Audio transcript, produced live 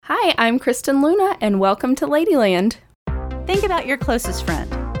Hi, I'm Kristen Luna, and welcome to Ladyland. Think about your closest friend.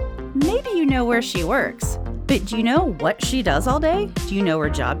 Maybe you know where she works, but do you know what she does all day? Do you know her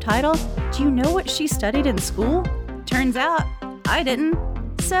job title? Do you know what she studied in school? Turns out, I didn't.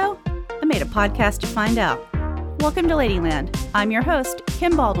 So, I made a podcast to find out. Welcome to Ladyland. I'm your host,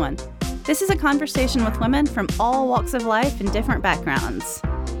 Kim Baldwin. This is a conversation with women from all walks of life and different backgrounds.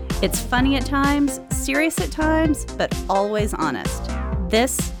 It's funny at times, serious at times, but always honest.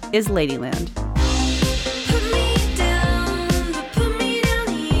 This is Ladyland.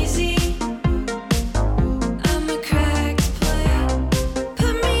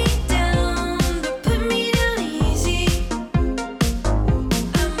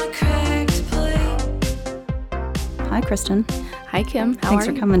 Hi, Kristen. Hi, Kim. Thanks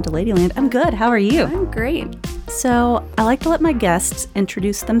for coming to Ladyland. I'm good. How are you? I'm great. So, I like to let my guests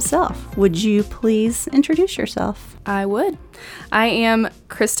introduce themselves. Would you please introduce yourself? I would. I am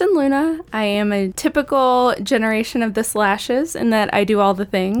Kristen Luna. I am a typical generation of the Slashes in that I do all the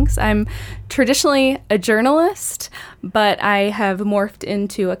things. I'm traditionally a journalist, but I have morphed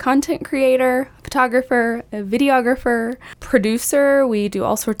into a content creator, photographer, a videographer, producer. We do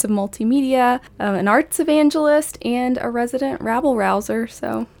all sorts of multimedia, an arts evangelist, and a resident rabble-rouser.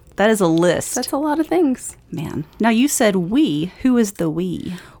 So that is a list. That's a lot of things. Man. Now, you said we. Who is the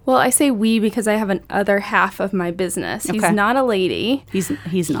we? Well, I say we because I have an other half of my business. He's not a lady. He's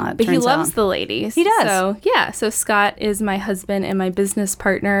not. But he loves the ladies. He does. So, yeah. So Scott is my husband and my business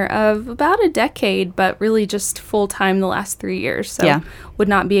partner of about a decade, but really just full-time the last 3 years. So would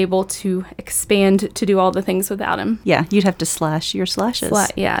not be able to expand to do all the things without him. Yeah, you'd have to slash your slashes.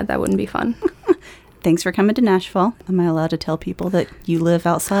 Yeah, that wouldn't be fun. Thanks for coming to Nashville. Am I allowed to tell people that you live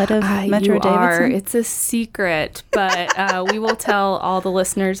outside of Metro Davidson? It's a secret, but we will tell all the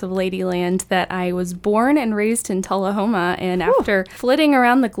listeners of Ladyland that I was born and raised in Tullahoma, and after flitting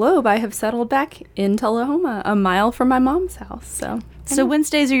around the globe, I have settled back in Tullahoma, a mile from my mom's house. So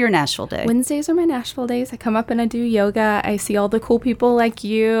Wednesdays are your Nashville day. Wednesdays are my Nashville days. I come up and I do yoga. I see all the cool people like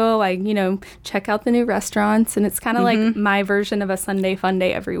you. I, check out the new restaurants. And it's kind of like my version of a Sunday fun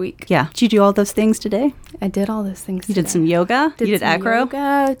day every week. Yeah. Did you do all those things today? I did all those things You did some yoga? You did acro?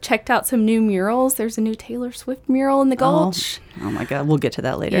 Yoga, checked out some new murals. There's a new Taylor Swift mural in the Gulch. Oh my God. We'll get to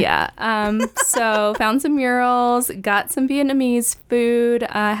that later. Yeah. So found some murals, got some Vietnamese food,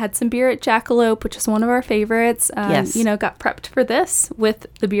 had some beer at Jackalope, which is one of our favorites. Yes. Got prepped for this with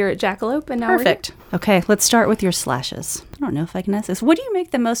the beer at Jackalope. And now Perfect. Okay, let's start with your slashes. I don't know if I can ask this. What do you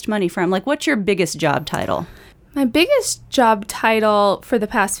make the most money from? Like, what's your biggest job title? My biggest job title for the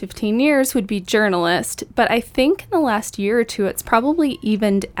past 15 years would be journalist, but I think in the last year or two, it's probably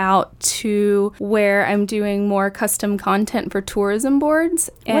evened out to where I'm doing more custom content for tourism boards.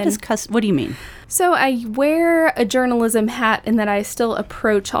 What do you mean? So I wear a journalism hat in that I still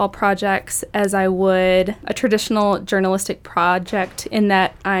approach all projects as I would a traditional journalistic project, in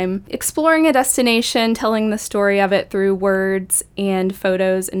that I'm exploring a destination, telling the story of it through words and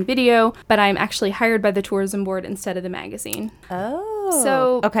photos and video, but I'm actually hired by the tourism board instead of the magazine. Oh.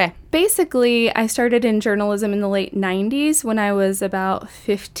 So okay. Basically, I started in journalism in the late 90s when I was about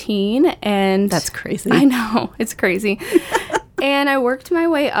 15. And that's crazy. I know. It's crazy. And I worked my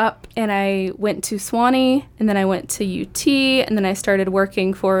way up, and I went to Sewanee, and then I went to UT, and then I started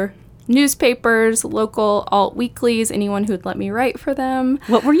working for newspapers, local alt weeklies, anyone who would let me write for them.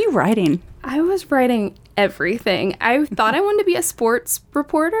 What were you writing? I was writing everything. I thought I wanted to be a sports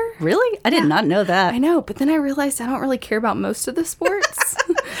reporter. Really? I did not know that. I know, but then I realized I don't really care about most of the sports.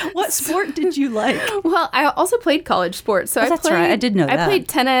 What sport did you like? Well, I also played college sports. So that's right. I did know that. I played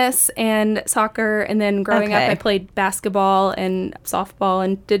tennis and soccer, and then growing up, I played basketball and softball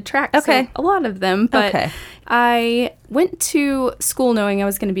and did track. Okay. So a lot of them. But I went to school knowing I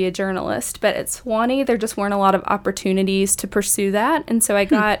was going to be a journalist, but at Sewanee, there just weren't a lot of opportunities to pursue that. And so I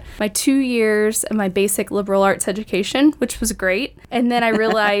got my 2 years of my basic liberal arts education, which was great. And then I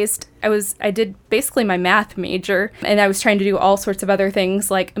realized I did basically my math major, and I was trying to do all sorts of other things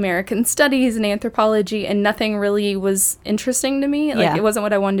like American studies and anthropology, and nothing really was interesting to me. It wasn't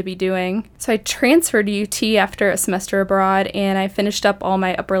what I wanted to be doing. So I transferred to UT after a semester abroad, and I finished up all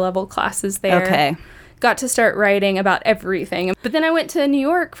my upper level classes there. Okay. Got to start writing about everything. But then I went to New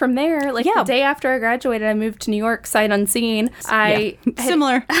York from there. The day after I graduated, I moved to New York sight unseen.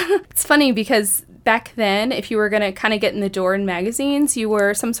 Similar. It's funny because back then, if you were going to kind of get in the door in magazines, you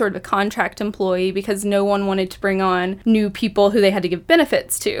were some sort of a contract employee because no one wanted to bring on new people who they had to give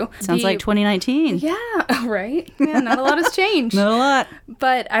benefits to. Sounds like 2019. Yeah, right? Yeah, not a lot has changed. Not a lot.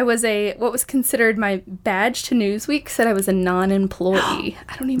 But I was what was considered my badge to Newsweek said I was a non-employee.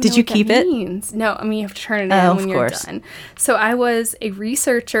 I don't even know what that means. No, I mean, you have to turn it in when you're done. So I was a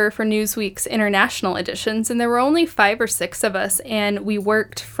researcher for Newsweek's international editions, and there were only 5 or 6 of us, and we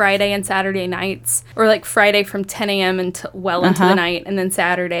worked Friday and Saturday nights, or like Friday from 10 a.m. until into the night, and then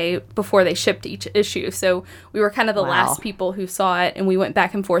Saturday before they shipped each issue. So we were kind of the last people who saw it, and we went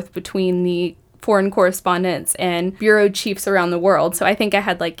back and forth between the foreign correspondents and bureau chiefs around the world. So I think I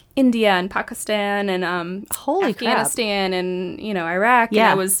had like India and Pakistan and Afghanistan and, Iraq. Yeah.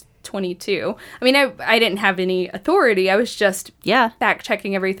 And I was 22. I mean, I didn't have any authority. I was just fact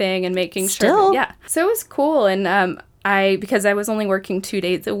checking everything and making sure. Yeah. So it was cool. And because I was only working 2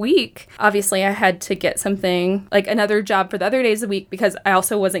 days a week, obviously I had to get something like another job for the other days a week because I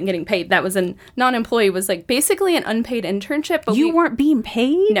also wasn't getting paid. That was a non-employee, was like basically an unpaid internship. But you weren't being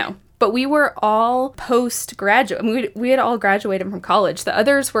paid? No. But we were all postgraduate. I mean, we had all graduated from college. The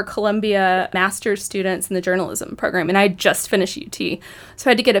others were Columbia master's students in the journalism program, and I just finished UT. So I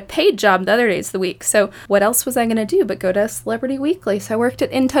had to get a paid job the other days of the week. So what else was I going to do but go to Celebrity Weekly? So I worked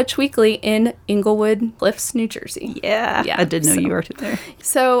at In Touch Weekly in Englewood Cliffs, New Jersey. Yeah. I didn't know you worked there.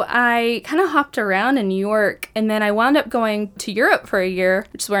 So I kind of hopped around in New York, and then I wound up going to Europe for a year,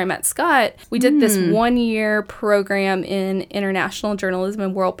 which is where I met Scott. We did this 1-year program in international journalism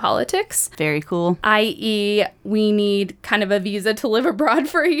and world politics. Very cool. I.e., we need kind of a visa to live abroad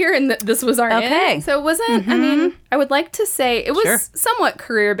for a year, and this was our end. So it wasn't, I mean, I would like to say it was somewhat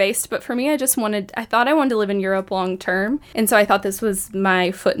career-based, but for me, I thought I wanted to live in Europe long term, and so I thought this was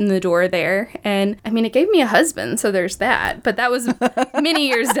my foot in the door there. And I mean, it gave me a husband, so there's that, but that was many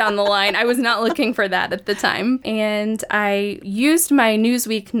years down the line. I was not looking for that at the time, and I used my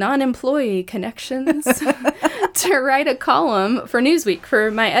Newsweek non-employee connections to write a column for Newsweek for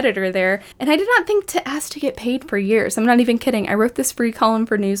my editor there, and I did not think to ask to get paid for years. I'm not even kidding. I wrote this free column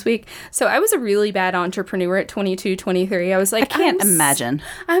for Newsweek. So I was a really bad entrepreneur at 22, 23. I was like, I can't imagine.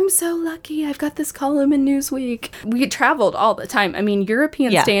 I'm so lucky. I've got this column in Newsweek. We traveled all the time. I mean,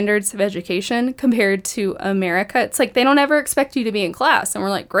 European standards of education compared to America, it's like they don't ever expect you to be in class. And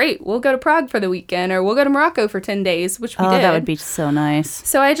we're like, great, we'll go to Prague for the weekend, or we'll go to Morocco for 10 days, which we did. Oh, that would be so nice.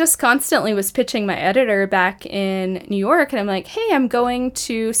 So I just constantly was pitching my editor back in New York, and I'm like, hey, I'm going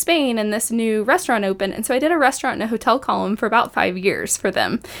to Spain and this new restaurant opened. And so I did a restaurant and a hotel column for about 5 years for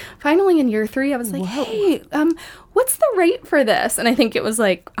them. Finally, in year 3, I was like, hey, what's the rate for this? And I think it was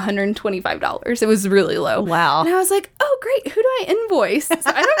like $125. It was really low. Wow. And I was like, oh, great. Who do I invoice? So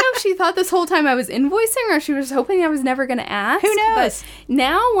I don't know if she thought this whole time I was invoicing or she was hoping I was never going to ask. Who knows? But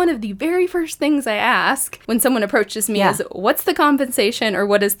now one of the very first things I ask when someone approaches me is, what's the compensation or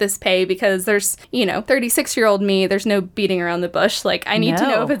what does this pay? Because there's, 36-year-old me, there's no beating around the bush. Like, I need to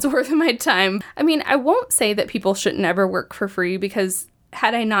know if it's worth my time. I mean, I won't say that people shouldn't ever work for free because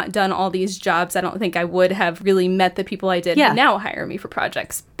had I not done all these jobs, I don't think I would have really met the people I did who now hire me for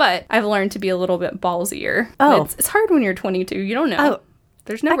projects. But I've learned to be a little bit ballsier. Oh. It's hard when you're 22. You don't know. Oh.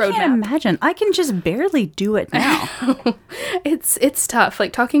 There's no roadmap. I can't imagine. I can just barely do it now. It's tough.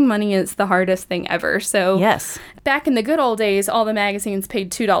 Like, talking money is the hardest thing ever. So yes. Back in the good old days, all the magazines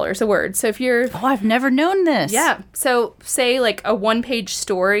paid $2 a word. So if you're... Oh, I've never known this. Yeah. So say like a 1-page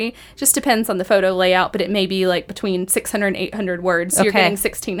story, just depends on the photo layout, but it may be like between 600 and 800 words. So you're getting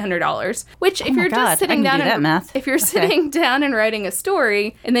 $1,600. Which if you're just sitting down sitting down and writing a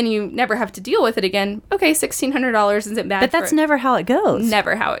story and then you never have to deal with it again, okay, $1,600 isn't bad. But that's never how it goes.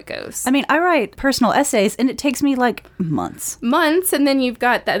 Never how it goes. I mean, I write personal essays and it takes me like months. And then you've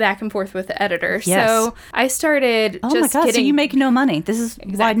got that back and forth with the editor. Yes. So I started so you make no money. This is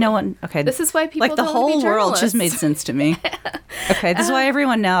why no one... Okay. This is why people like the whole world just made sense to me. Okay, this is why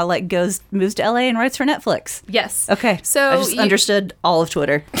everyone now moves to LA and writes for Netflix. Yes. Okay, so I just understood all of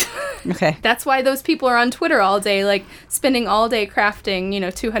Twitter. Okay. That's why those people are on Twitter all day, like spending all day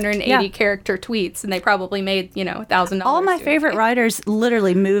crafting, 280 character tweets, and they probably made, $1,000. All my favorite writers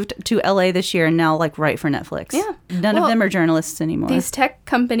literally moved to LA this year and now write for Netflix. Yeah. None of them are journalists anymore. These tech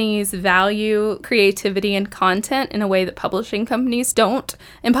companies value creativity and content in a way that publishing companies don't.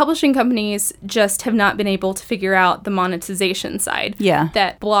 And publishing companies just have not been able to figure out the monetization side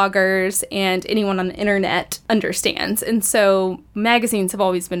that bloggers and anyone on the internet understands. And so magazines have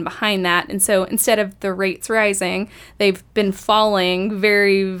always been behind that. And so instead of the rates rising, they've been falling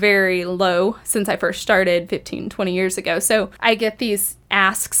very, very low since I first started 15, 20 years ago. So I get these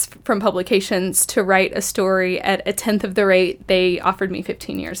asks from publications to write a story at a 10th of the rate they offered me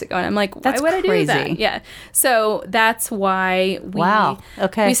 15 years ago. And I'm like, why would I do that? Yeah. So that's why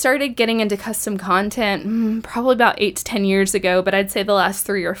we started getting into custom content probably about 8 to 10 years ago, but I'd say the last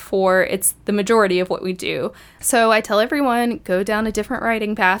 3 or 4, it's the majority of what we do. So I tell everyone, go down a different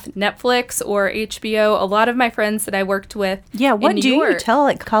writing path, Netflix or HBO. A lot of my friends that I worked with what in New do York, you tell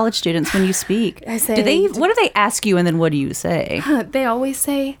like college students when you speak? I say, what do they ask you and then what do you say? They always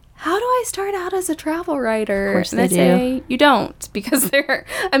say, how do I start out as a travel writer? Of course and I do. say, you don't, because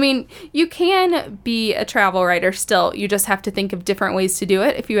you can be a travel writer still. You just have to think of different ways to do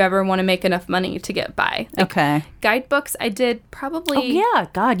it if you ever want to make enough money to get by. Okay. Guidebooks, I did probably... Oh, yeah.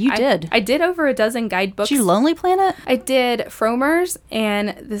 God, you did. I did over a dozen guidebooks. Did you Lonely Planet? I did Frommer's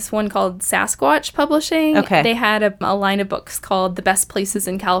and this one called Sasquatch Publishing. Okay. They had a line of books called The Best Places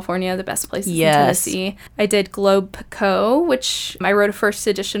in California, The Best Places in Tennessee. I did Globe Co., which I wrote a first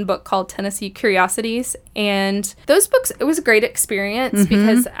edition book called Tennessee Curiosities. And those books, it was a great experience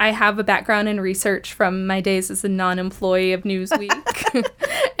because I have a background in research from my days as a non-employee of Newsweek.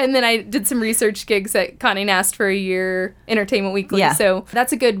 And then I did some research gigs at Condé Nast for a year, Entertainment Weekly. Yeah. So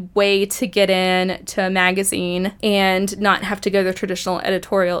that's a good way to get in to a magazine and not have to go the traditional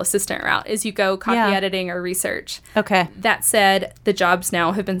editorial assistant route, is you go copy editing or research. Okay. That said, the jobs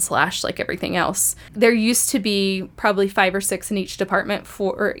now have been slashed like everything else. There used to be probably 5 or 6 in each department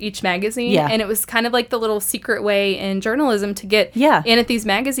for each magazine. Yeah. And it was kind of like the little secret way in journalism to get in at these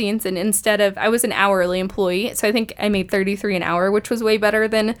magazines. And instead of, I was an hourly employee, so I think I made $33 an hour, which was way better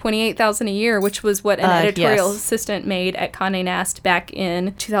than $28,000 a year, which was what an editorial assistant made at Condé Nast back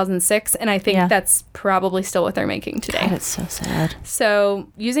in 2006. And I think that's probably still what they're making today. God, it's so sad. So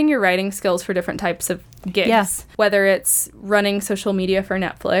using your writing skills for different types of gigs, whether it's running social media for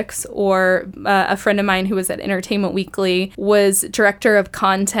Netflix or a friend of mine who was at Entertainment Weekly was director of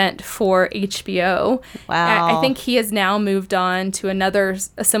content for HBO. Wow. I think he has now moved on to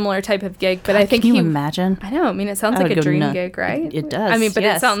a similar type of gig, but I think can you imagine? I know. I mean, it sounds like a dream gig, right? It does. I mean, but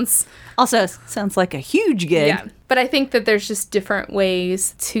it sounds... Also, sounds like a huge gig. Yeah. But I think that there's just different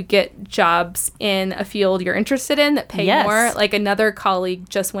ways to get jobs in a field you're interested in that pay more. Like another colleague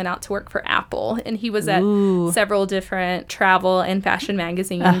just went out to work for Apple, and he was at several different travel and fashion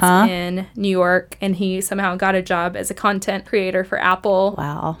magazines in New York, and he somehow got a job as a content creator for Apple.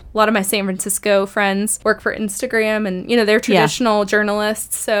 Wow. A lot of my San Francisco friends work for Instagram, and, they're traditional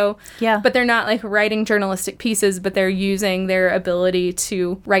journalists. So, but they're not like writing journalistic pieces, but they're using their ability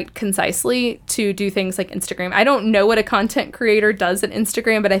to write concisely to do things like Instagram. I don't know what a content creator does at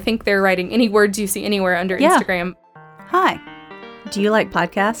Instagram, but I think they're writing any words you see anywhere under Instagram. Hi. Do you like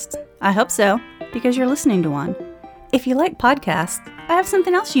podcasts? I hope so, because you're listening to one. If you like podcasts, I have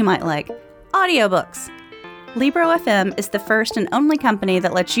something else you might like. Audiobooks. Libro FM is the first and only company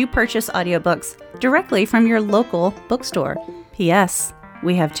that lets you purchase audiobooks directly from your local bookstore. P.S.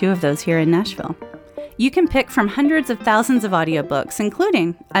 We have 2 of those here in Nashville. You can pick from hundreds of thousands of audiobooks,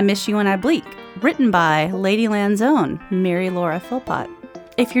 including I Miss You When I Bleak, written by Ladyland's own Mary Laura Philpott.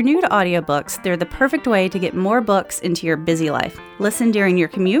 If you're new to audiobooks, they're the perfect way to get more books into your busy life. Listen during your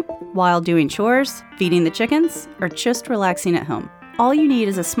commute, while doing chores, feeding the chickens, or just relaxing at home. All you need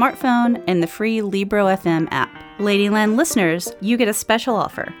is a smartphone and the free Libro FM app. Ladyland listeners, you get a special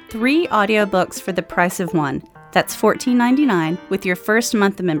offer. 3 audiobooks for the price of 1. That's $14.99 with your first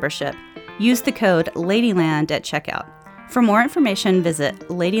month of membership. Use the code LADYLAND at checkout. For more information, visit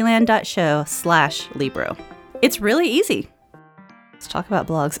ladyland.show/Libro. It's really easy. Let's talk about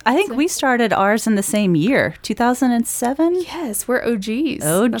blogs. I think we started ours in the same year, 2007. Yes, we're OGs.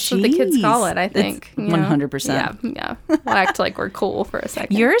 OGs. That's what the kids call it, I think. 100%. Yeah. We'll act like we're cool for a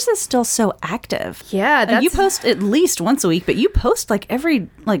second. Yours is still so active. Yeah. You post at least once a week, but you post every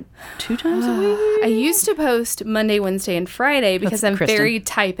 2 times a week? I used to post Monday, Wednesday, and Friday because I'm Kristen. very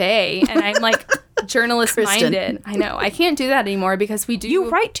type A, and I'm journalist-minded. I know. I can't do that anymore because we do... You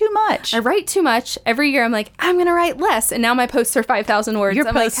write too much. I write too much. Every year I'm like, I'm going to write less. And now my posts are 5,000 words. Your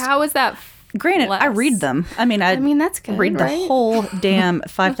I'm posts, like, how is that granted, less? I read them. I mean, that's good, read the whole damn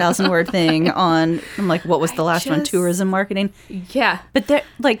 5,000 word thing on, I'm like, what was the last one? Tourism marketing? Yeah. But they're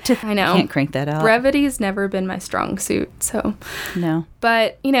I know. I can't crank that out. Brevity's never been my strong suit, so. No.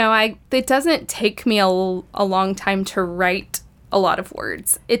 But, it doesn't take me a long time to write a lot of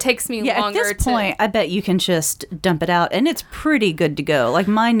words. It takes me longer at this point, I bet you can just dump it out, and it's pretty good to go. Like,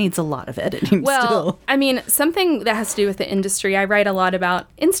 mine needs a lot of editing still. I mean, something that has to do with the industry, I write a lot about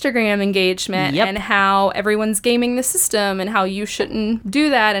Instagram engagement and how everyone's gaming the system and how you shouldn't do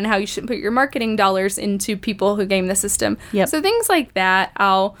that and how you shouldn't put your marketing dollars into people who game the system. So things like that,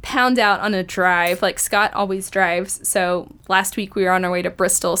 I'll pound out on a drive. Like, Scott always drives. So last week we were on our way to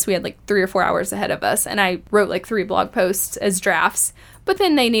Bristol, so we had like 3 or 4 hours ahead of us, and I wrote like 3 blog posts as drafts. But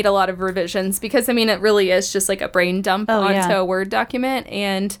then they need a lot of revisions because, I mean, it really is just like a brain dump onto a Word document.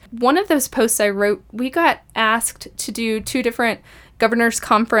 And one of those posts I wrote, we got asked to do 2 different governor's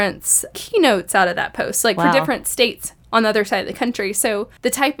conference keynotes out of that post, like for different states on the other side of the country. So the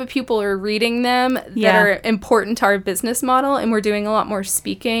type of people are reading them that are important to our business model, and we're doing a lot more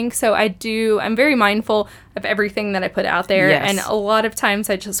speaking. So I'm very mindful of everything that I put out there. And a lot of times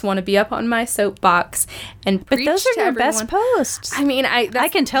I just want to be up on my soapbox and preach to everyone. But those are your best posts. I mean, I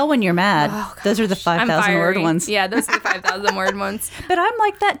can tell when you're mad. Oh, those are the 5,000 word ones. Yeah, those are the 5,000 word ones. But I'm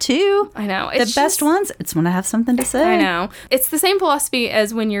like that too. I know. The best ones, it's when I have something to say. I know. It's the same philosophy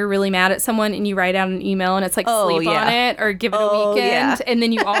as when you're really mad at someone and you write out an email and it's like sleep on it or give it a weekend and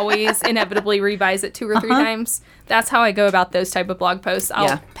then you always inevitably revise it 2 or 3 times. That's how I go about those type of blog posts.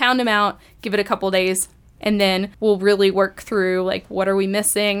 I'll pound them out, give it a couple days, and then we'll really work through, like, what are we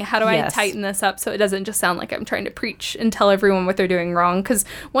missing? How do I tighten this up so it doesn't just sound like I'm trying to preach and tell everyone what they're doing wrong? Because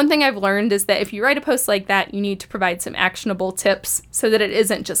one thing I've learned is that if you write a post like that, you need to provide some actionable tips so that it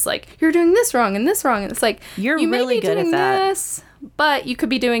isn't just like, you're doing this wrong and this wrong. And it's like, you really may be good doing at that. this, but you could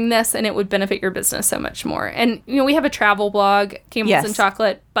be doing this and it would benefit your business so much more. And, you know, we have a travel blog, Camels and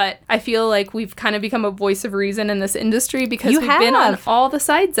Chocolate, but I feel like we've kind of become a voice of reason in this industry because we've been on all the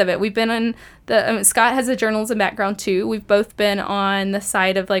sides of it. We've been on Scott has a journalism background too. We've both been on the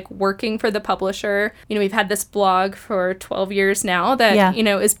side of like working for the publisher. You know, we've had this blog for 12 years now that, you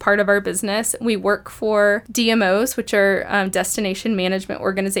know, is part of our business. We work for DMOs, which are destination management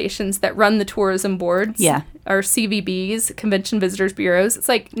organizations that run the tourism boards. Or CVBs, Convention Visitors Bureaus. It's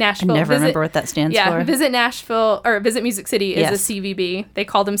like Nashville. I never remember what that stands for. Yeah, Visit Nashville or Visit Music City is a CVB. They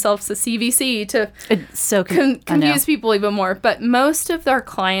call themselves the CVC to confuse people even more. But most of our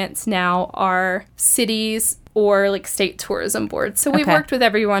clients now are cities or like state tourism boards. So we've worked with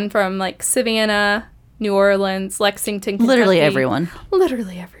everyone from like Savannah, New Orleans, Lexington, Kentucky. Literally everyone.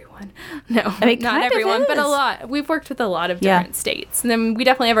 No, I mean, not everyone, but a lot. We've worked with a lot of different states. And then we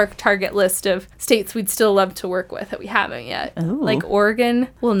definitely have our target list of states we'd still love to work with that we haven't yet. Ooh. Like Oregon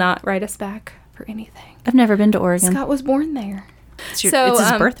will not write us back for anything. I've never been to Oregon. Scott was born there. It's his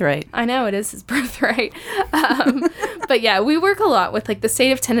birthright. I know, it is his birthright. But yeah, we work a lot with, like, the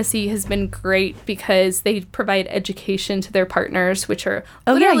state of Tennessee has been great because they provide education to their partners, which are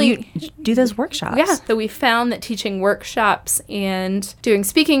you do those workshops. Yeah, so we found that teaching workshops and doing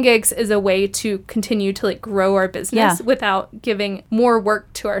speaking gigs is a way to continue to, like, grow our business without giving more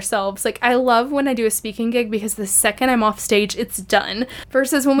work to ourselves. Like, I love when I do a speaking gig because the second I'm off stage, it's done.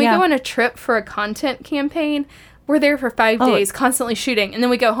 Versus when we go on a trip for a content campaign, we're there for 5 days, constantly shooting, and then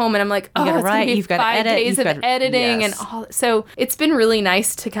we go home, and I'm like, it's going to be 5 days of editing and all. So it's been really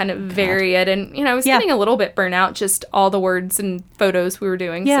nice to kind of vary it, and I was getting a little bit burnt out, just all the words and photos we were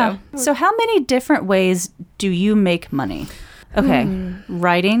doing. Yeah. So how many different ways do you make money? Okay,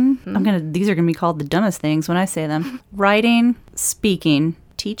 writing. These are gonna be called the dumbest things when I say them. Writing, speaking,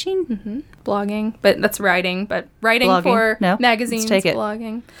 teaching, blogging, but that's writing. But writing for magazines,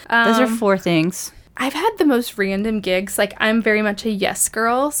 blogging. Those are 4 things. I've had the most random gigs. Like, I'm very much a yes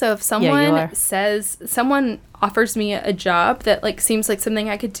girl. So if someone offers me a job that, like, seems like something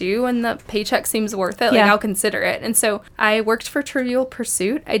I could do and the paycheck seems worth it, like, I'll consider it. And so I worked for Trivial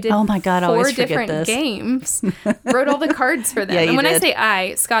Pursuit. I did 4 different games, wrote all the cards for them. And when I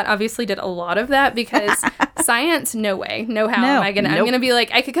say Scott obviously did a lot of that because science, no way, no how am I going to, I'm going to be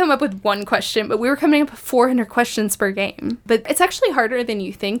like, I could come up with 1 question, but we were coming up with 400 questions per game. But it's actually harder than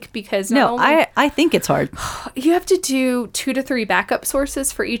you think because I think it's hard. You have to do 2 to 3 backup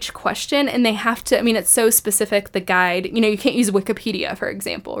sources for each question, and they have to, it's so specific, the guide, you can't use Wikipedia, for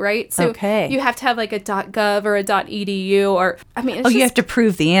example, right? So you have to have like a .gov or a .edu or, it's you have to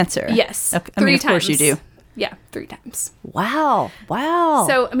prove the answer. Yes. Okay. 3 times. Of course you do. Yeah, 3 times. Wow.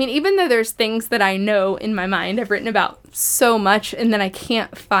 So, even though there's things that I know in my mind, I've written about so much, and then I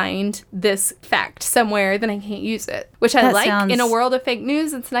can't find this fact somewhere, then I can't use it. Which I like. In a world of fake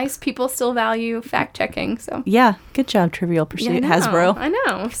news, it's nice. People still value fact-checking, so. Yeah, good job, Trivial Pursuit. Hasbro. I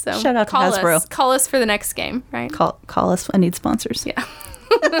know. So shout out to Hasbro. Call us for the next game, right? Call us. I need sponsors. Yeah.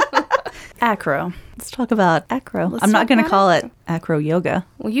 Acro. Let's talk about acro. Let's I'm not talk going to about call it acro yoga.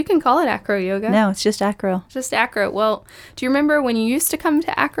 Well, you can call it acro yoga. No, it's just acro. Just acro. Well, do you remember when you used to come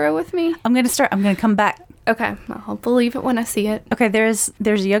to acro with me? I'm going to come back. Okay. I'll believe it when I see it. Okay, there's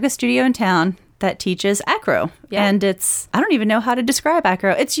a yoga studio in town that teaches acro. Yeah. And I don't even know how to describe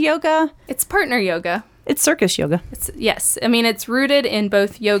acro. It's yoga. It's partner yoga. It's circus yoga. Yes. I mean, it's rooted in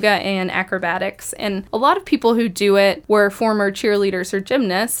both yoga and acrobatics. And a lot of people who do it were former cheerleaders or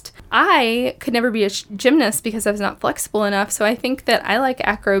gymnasts. I could never be a gymnast because I was not flexible enough. So I think that I like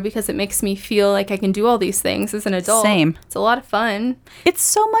acro because it makes me feel like I can do all these things as an adult. Same. It's a lot of fun. It's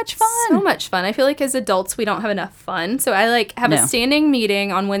so much fun. So much fun. I feel like as adults, we don't have enough fun. So I have a standing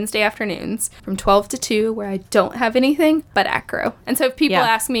meeting on Wednesday afternoons from 12 to 2 where I don't have anything but acro. And so if people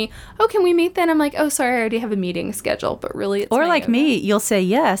ask me, oh, can we meet then? I'm like, oh, sorry, I already have a meeting scheduled. But really, it's or like yoga. me, you'll say,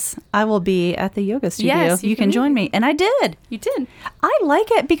 yes, I will be at the yoga studio. Yes, you can join me. And I did. You did. I like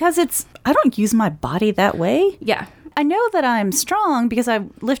it because I don't use my body that way. Yeah. I know that I'm strong because I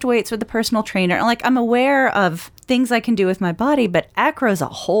lift weights with a personal trainer. Like, I'm aware of things I can do with my body, but acro's a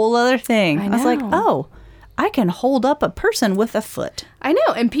whole other thing. I was like, oh, I can hold up a person with a foot. I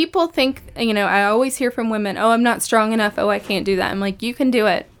know. And people think, I always hear from women, oh, I'm not strong enough. Oh, I can't do that. I'm like, you can do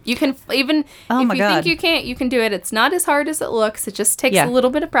it. You can, even if you think you can't, you can do it. It's not as hard as it looks. It just takes a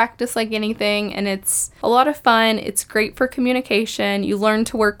little bit of practice like anything. And it's a lot of fun. It's great for communication. You learn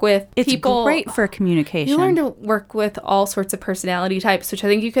to work with people. It's great for communication. You learn to work with all sorts of personality types, which I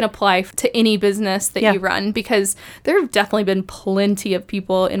think you can apply to any business that you run, because there have definitely been plenty of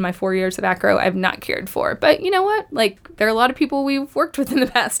people in my 4 years of acro I've not cared for. But you know what? Like, there are a lot of people we've worked with in the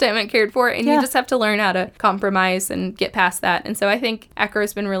past I haven't cared for, and you just have to learn how to compromise and get past that. And so I think acro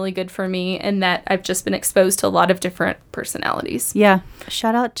has been really good for me, and that I've just been exposed to a lot of different personalities. Yeah.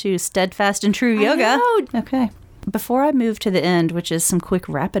 Shout out to Steadfast and True Yoga. Okay. Before I move to the end, which is some quick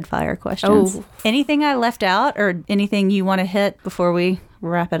rapid fire questions. Oh. Anything I left out or anything you want to hit before we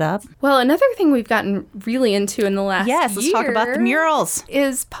wrap it up? Well, another thing we've gotten really into in the last year. Yes, let's talk about the murals.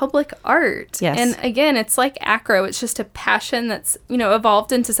 Is public art. Yes. And again, it's like acro. It's just a passion that's,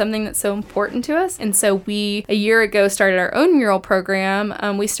 evolved into something that's so important to us. And so we, a year ago, started our own mural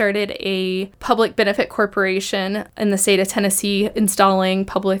program. We started a public benefit corporation in the state of Tennessee installing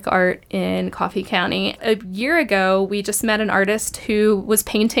public art in Coffee County. A year ago, we just met an artist who was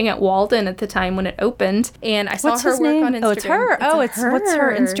painting at Walden at the time when it opened. And I saw her work on Instagram. Oh, it's her. It's her. What's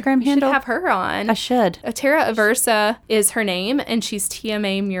her Instagram handle? You should have her on. I should. Tara Aversa is her name, and she's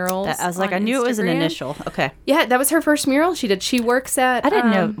TMA Murals. I was like, I knew Instagram. It was an initial. Okay. Yeah, that was her first mural she did. She works at... I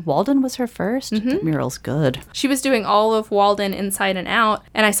didn't know Walden was her first. Mm-hmm. The mural's good. She was doing all of Walden inside and out,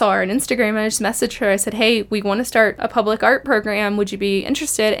 and I saw her on Instagram, and I just messaged her. I said, hey, we want to start a public art program. Would you be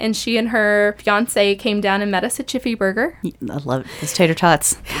interested? And she and her fiance came down and met us at Jiffy Burger. I love those tater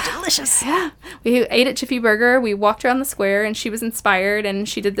tots. They're delicious. Yeah. We ate at Jiffy Burger. We walked around the square, and she was inspired, and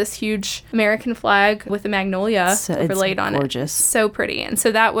she did this huge American flag with a magnolia overlaid on gorgeous. It. So pretty. And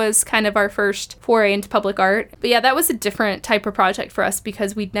so that was kind of our first foray into public art. But yeah, that was a different type of project for us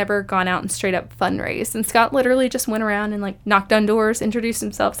because we'd never gone out and straight up fundraised. And Scott literally just went around and knocked on doors, introduced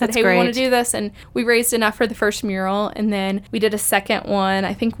himself, said, hey, we want to do this. And we raised enough for the first mural. And then we did a second one.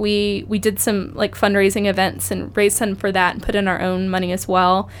 I think we did some fundraising events and raised some for that and put in our own money as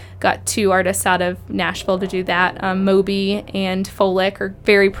well. Got 2 artists out of Nashville to do that. Moby and Folick are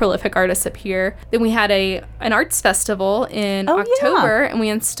very prolific artists up here. Then we had an arts festival in October, and we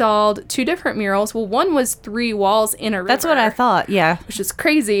installed 2 different murals. Well, one was 3 walls in a river. That's what I thought, yeah. Which is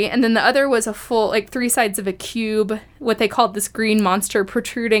crazy. And then the other was a full, 3 sides of a cube, what they called this green monster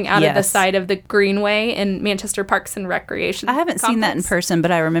protruding out of the side of the greenway in Manchester Parks and Recreation. I haven't seen that in person,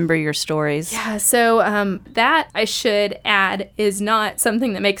 but I remember your stories. Yeah, so that, I should add, is not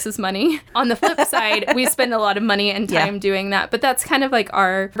something that makes us money. On the flip side, we spend a lot of money and time doing that, but that's kind of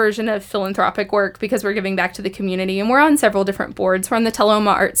our version of philanthropic work because we're giving back to the community, and we're on several different boards. We're on the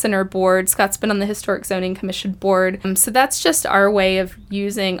Tullahoma Art Center board. Scott's been on the Historic Zoning Commission board. So that's just our way of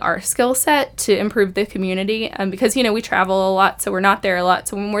using our skill set to improve the community because, we travel a lot, so we're not there a lot.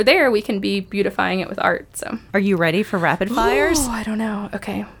 So when we're there, we can be beautifying it with art. So, are you ready for rapid fires? Oh, I don't know.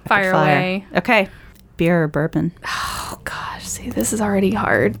 Okay, fire away. Okay, beer or bourbon? Oh gosh, see, this is already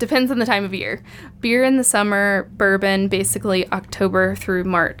hard. Depends on the time of year. Beer in the summer, bourbon basically October through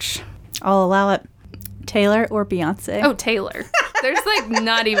March. I'll allow it. Taylor or Beyonce? Oh, Taylor. There's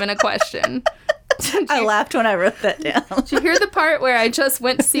not even a question. I laughed when I wrote that down. Did you hear the part where I just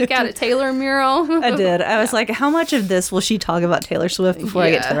went to seek out a Taylor mural? I did. I was like, how much of this will she talk about Taylor Swift before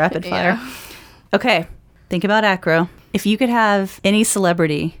I get to the rapid fire? Yeah. Okay, think about acro. If you could have any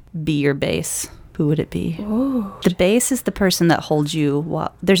celebrity be your base, who who would it be? Ooh. The bass is the person that holds you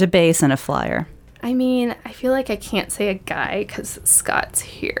while there's a bass and a flyer. I mean, I feel like I can't say a guy because Scott's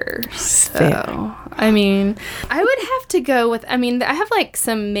here. So, Fair. I mean, I would have to go with, I have like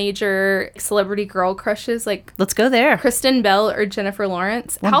some major celebrity girl crushes, like Let's go there. Kristen Bell or Jennifer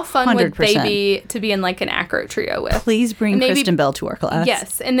Lawrence. How fun would they 100%. be to be in like an acro trio with? Please bring Kristen Bell to our class.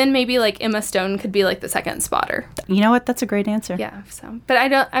 Yes, and then maybe like Emma Stone could be like the second spotter. You know what? That's a great answer. Yeah, so, but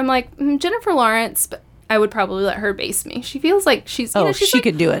I'm like, Jennifer Lawrence, but I would probably let her bass me. She feels like she's, she's she like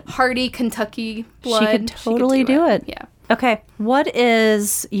could do it. Hearty Kentucky blood. She could totally do it. Yeah. Okay. What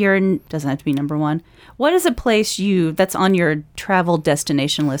is doesn't have to be number one. What is a place that's on your travel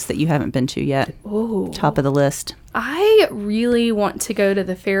destination list that you haven't been to yet? Oh. Top of the list. I really want to go to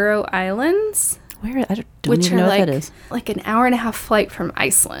the Faroe Islands. Where? I don't which even are know like, what that is. like an hour-and-a-half flight from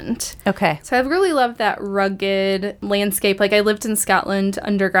Iceland. Okay. So I've really loved that rugged landscape. Like I lived in Scotland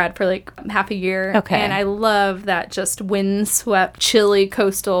undergrad for like half a year. Okay. And I love that just windswept, chilly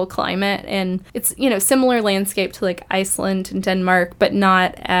coastal climate. And it's, similar landscape to like Iceland and Denmark, but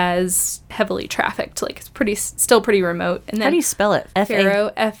not as heavily trafficked. Like it's still pretty remote. And then How do you spell it? Faroe,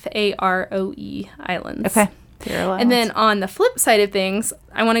 Faroe Islands. Okay. And then on the flip side of things,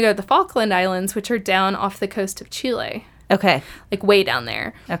 I want to go to the Falkland Islands, which are down off the coast of Chile. Okay. Like way down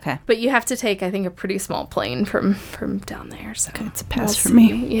there. Okay. But you have to take, I think, a pretty small plane from down there. So it's a pass for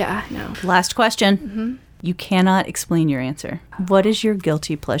me. Yeah, I know. Last question. You cannot explain your answer. What is your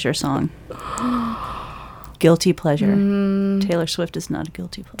guilty pleasure song? Guilty pleasure. Taylor Swift is not a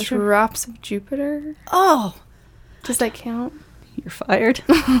guilty pleasure. Drops of Jupiter. Oh. Does that count? You're fired.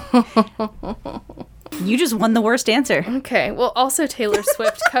 You just won the worst answer. Okay. Well, also Taylor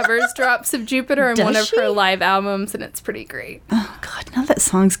Swift covers Drops of Jupiter in one of her live albums, and it's pretty great. Oh, God. Now that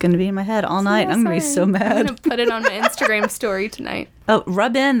song's going to be in my head all night. I'm going to be so mad. I'm going to put it on my Instagram story tonight. Oh,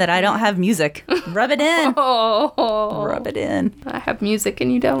 rub in that I don't have music. Rub it in. Oh. Rub it in. I have music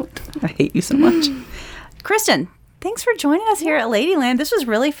and you don't. I hate you so much. Kristen, thanks for joining us here at Ladyland. This was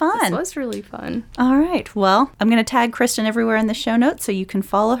really fun. This was really fun. All right. Well, I'm going to tag Kristen everywhere in the show notes so you can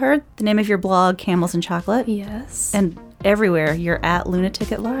follow her. The name of your blog, Camels and Chocolate. Yes. And everywhere, you're at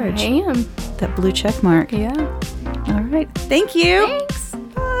Lunatic at Large. I am. That blue check mark. Yeah. All right. Thank you. Thanks.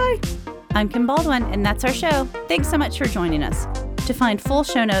 Bye. I'm Kim Baldwin, and that's our show. Thanks so much for joining us. To find full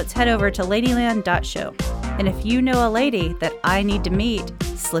show notes, head over to ladyland.show. And if you know a lady that I need to meet,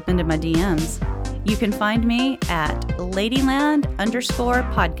 slip into my DMs. You can find me at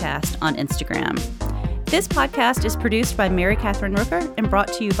ladyland_podcast on Instagram. This podcast is produced by Mary Catherine Rooker and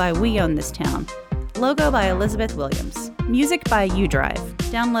brought to you by We Own This Town. Logo by Elizabeth Williams. Music by UDrive.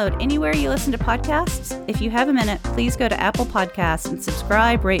 Download anywhere you listen to podcasts. If you have a minute, please go to Apple Podcasts and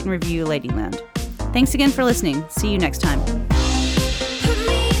subscribe, rate, and review Ladyland. Thanks again for listening. See you next time.